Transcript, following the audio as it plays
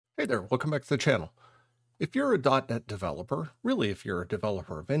Hey there, welcome back to the channel. If you're a .NET developer, really if you're a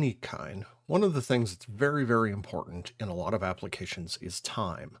developer of any kind, one of the things that's very, very important in a lot of applications is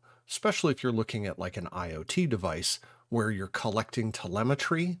time, especially if you're looking at like an IoT device where you're collecting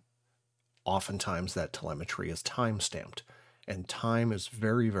telemetry. Oftentimes that telemetry is time-stamped, and time is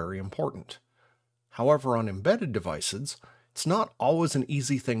very, very important. However, on embedded devices, it's not always an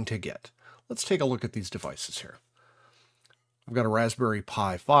easy thing to get. Let's take a look at these devices here. I've got a Raspberry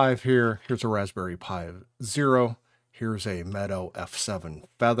Pi 5 here. Here's a Raspberry Pi 0. Here's a Meadow F7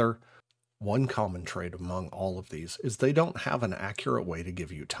 Feather. One common trait among all of these is they don't have an accurate way to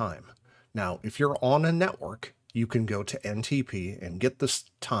give you time. Now, if you're on a network, you can go to NTP and get this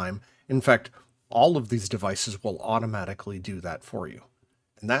time. In fact, all of these devices will automatically do that for you.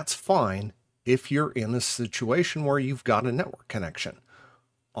 And that's fine if you're in a situation where you've got a network connection.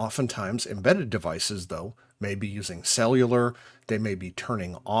 Oftentimes, embedded devices, though, may be using cellular, they may be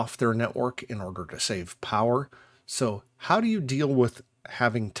turning off their network in order to save power. So how do you deal with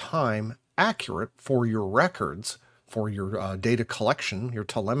having time accurate for your records, for your data collection, your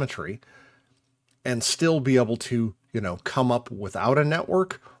telemetry, and still be able to, come up without a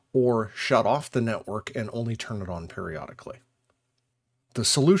network or shut off the network and only turn it on periodically? The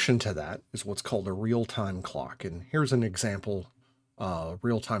solution to that is what's called a real-time clock. And here's an example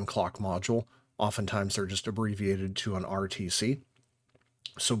real-time clock module. Oftentimes they're just abbreviated to an RTC.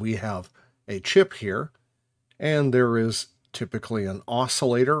 So we have a chip here, and there is typically an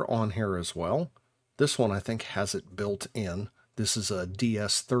oscillator on here as well. This one I think has it built in. This is a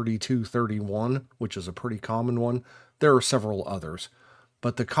DS3231, which is a pretty common one. There are several others,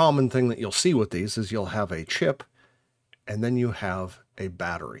 but the common thing that you'll see with these is you'll have a chip, and then you have a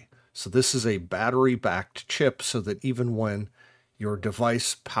battery. So this is a battery-backed chip so that even when your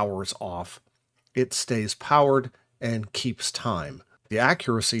device powers off, it stays powered and keeps time. The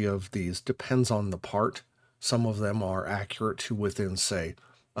accuracy of these depends on the part. Some of them are accurate to within, say,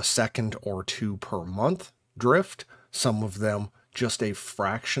 a second or two per month drift. Some of them just a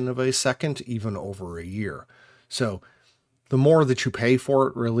fraction of a second, even over a year. So the more that you pay for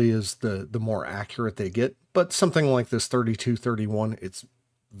it really is the more accurate they get. But something like this 3231, it's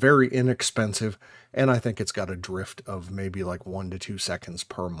very inexpensive, and I think it's got a drift of maybe like 1 to 2 seconds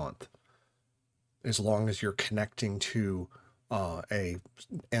per month. As long as you're connecting to a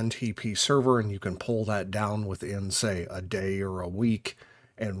NTP server and you can pull that down within, say, a day or a week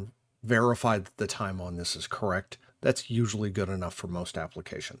and verify that the time on this is correct, that's usually good enough for most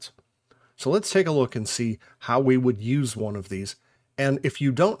applications. So let's take a look and see how we would use one of these. And if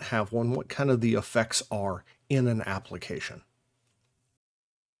you don't have one, what kind of the effects are in an application.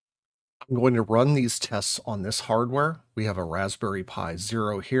 I'm going to run these tests on this hardware. We have a Raspberry Pi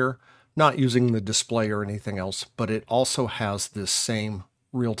 0 here, not using the display or anything else, but it also has this same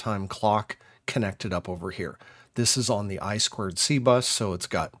real-time clock connected up over here. This is on the I2C bus, so it's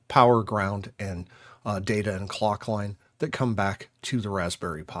got power, ground, and data and clock line that come back to the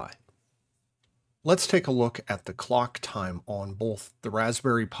Raspberry Pi. Let's take a look at the clock time on both the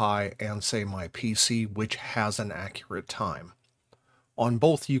Raspberry Pi and, say, my PC, which has an accurate time. On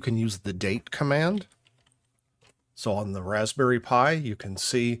both, you can use the date command. So on the Raspberry Pi, you can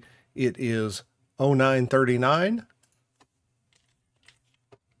see it is 0939.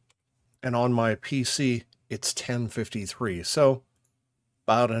 And on my PC, it's 1053. So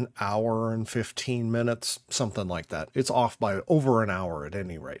about an hour and 15 minutes, something like that. It's off by over an hour at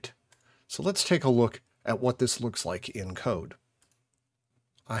any rate. So let's take a look at what this looks like in code.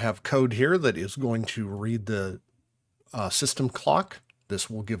 I have code here that is going to read the system clock. This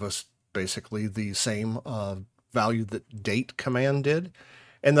will give us basically the same value that date command did.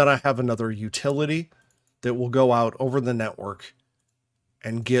 And then I have another utility that will go out over the network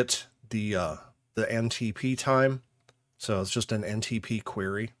and get the NTP time. So it's just an NTP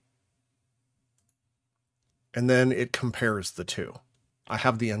query. And then it compares the two. I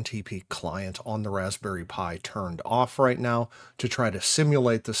have the NTP client on the Raspberry Pi turned off right now to try to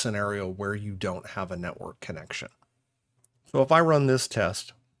simulate the scenario where you don't have a network connection. So if I run this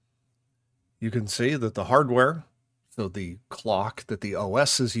test, you can see that the hardware, so the clock that the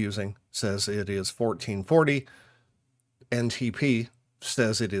OS is using, says it is 1440. NTP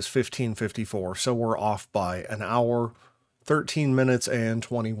says it is 1554. So we're off by an hour, 13 minutes, and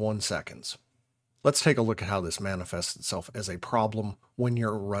 21 seconds. Let's take a look at how this manifests itself as a problem when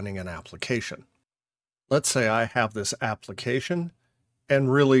you're running an application. Let's say I have this application,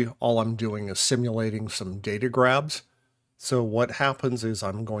 and really all I'm doing is simulating some data grabs. So what happens is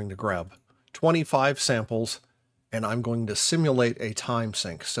I'm going to grab 25 samples, and I'm going to simulate a time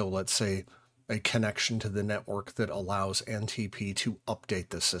sync. So let's say a connection to the network that allows NTP to update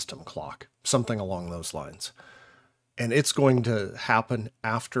the system clock, something along those lines. And it's going to happen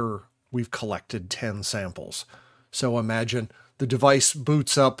after we've collected 10 samples. So imagine the device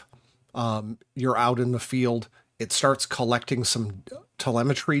boots up, you're out in the field, it starts collecting some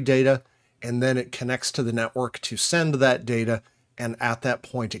telemetry data, and then it connects to the network to send that data, and at that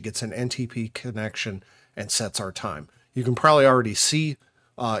point it gets an NTP connection and sets our time. You can probably already see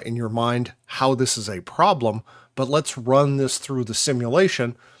in your mind how this is a problem, but let's run this through the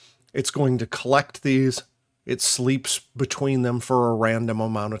simulation. It's going to collect these. It sleeps between them for a random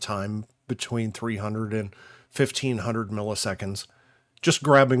amount of time, between 300 and 1500 milliseconds, just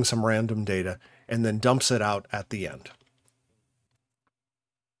grabbing some random data, and then dumps it out at the end.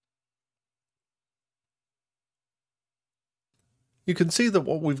 You can see that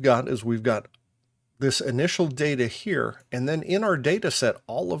what we've got is we've got this initial data here, and then in our data set,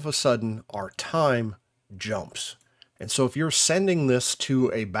 all of a sudden our time jumps. And so if you're sending this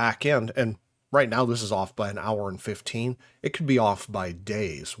to a back end, and right now this is off by an hour and 15, it could be off by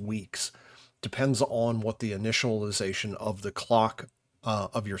days, weeks. Depends on what the initialization of the clock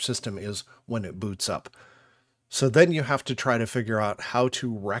of your system is when it boots up. So then you have to try to figure out how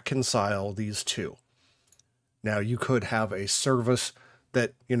to reconcile these two. Now you could have a service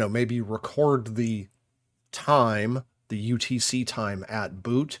that, maybe record the time, the UTC time at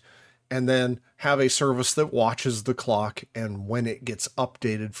boot, and then have a service that watches the clock, and when it gets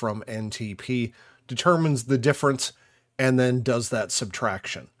updated from NTP, determines the difference and then does that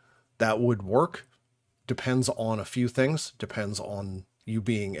subtraction. That would work. Depends on a few things. Depends on you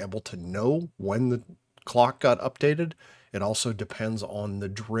being able to know when the clock got updated. It also depends on the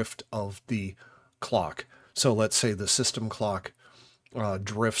drift of the clock. So let's say the system clock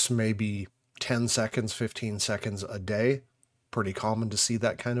drifts maybe 10 seconds, 15 seconds a day. Pretty common to see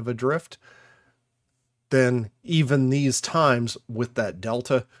that kind of a drift. Then even these times with that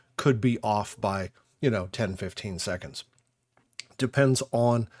delta could be off by, 10, 15 seconds. Depends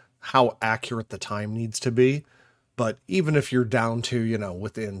on how accurate the time needs to be. But even if you're down to,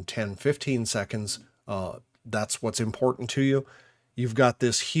 within 10, 15 seconds, that's what's important to you. You've got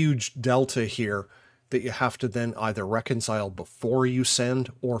this huge delta here that you have to then either reconcile before you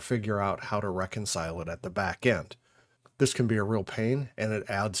send or figure out how to reconcile it at the back end. This can be a real pain, and it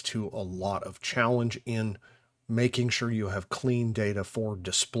adds to a lot of challenge in making sure you have clean data for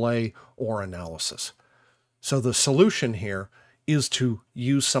display or analysis. So the solution here is to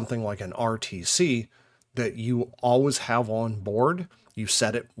use something like an RTC that you always have on board. You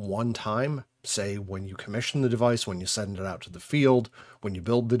set it one time, say when you commission the device, when you send it out to the field, when you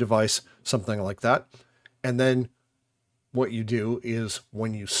build the device, something like that. And then what you do is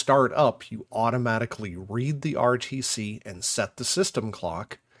when you start up, you automatically read the RTC and set the system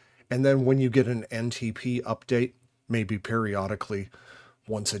clock. And then when you get an NTP update, maybe periodically,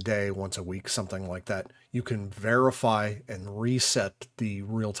 once a day, once a week, something like that, you can verify and reset the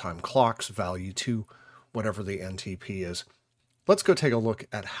real-time clock's value to whatever the NTP is. Let's go take a look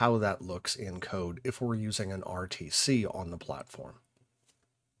at how that looks in code if we're using an RTC on the platform.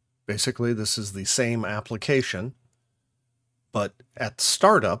 Basically, this is the same application, but at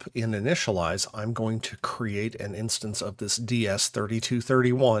startup in initialize, I'm going to create an instance of this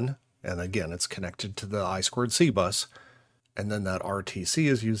DS3231, and again, it's connected to the I2C bus, and then that RTC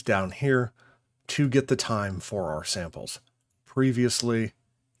is used down here to get the time for our samples. Previously,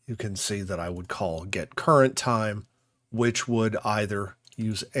 you can see that I would call get current time, which would either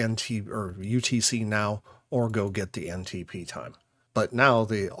use NT or UTC now or go get the NTP time. But now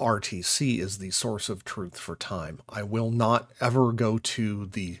the RTC is the source of truth for time. I will not ever go to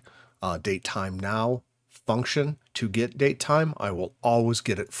the date time now function to get date time. I will always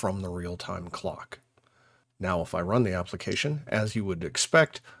get it from the real-time clock. Now, if I run the application, as you would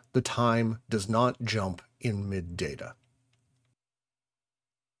expect, the time does not jump in mid-data.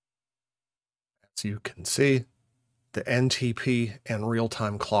 As you can see, the NTP and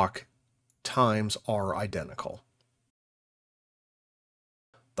real-time clock times are identical.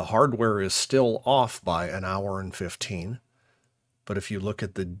 The hardware is still off by an hour and 15, but if you look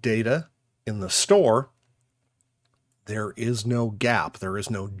at the data in the store, there is no gap. There is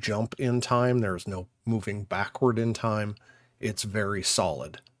no jump in time. There is no moving backward in time. It's very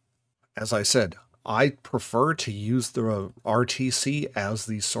solid. As I said, I prefer to use the RTC as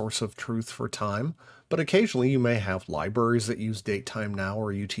the source of truth for time, but occasionally you may have libraries that use date time now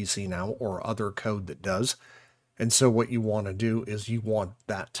or UTC now or other code that does. And so what you want to do is you want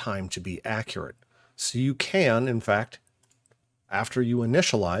that time to be accurate. So you can, in fact, after you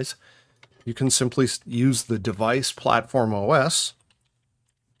initialize, you can simply use the device platform OS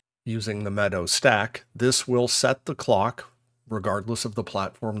Using the Meadow stack, this will set the clock regardless of the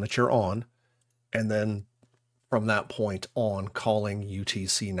platform that you're on, and then from that point on, calling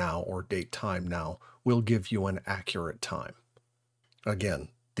UTC now or date time now will give you an accurate time. Again,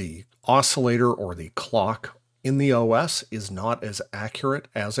 the oscillator or the clock in the OS is not as accurate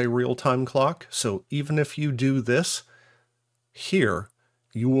as a real-time clock, so even if you do this here,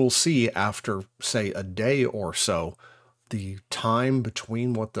 you will see after, say, a day or so, the time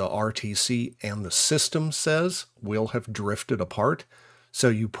between what the RTC and the system says will have drifted apart. So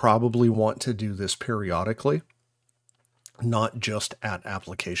you probably want to do this periodically, not just at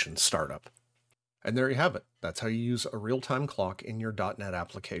application startup. And there you have it. That's how you use a real-time clock in your .NET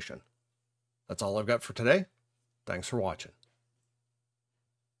application. That's all I've got for today. Thanks for watching.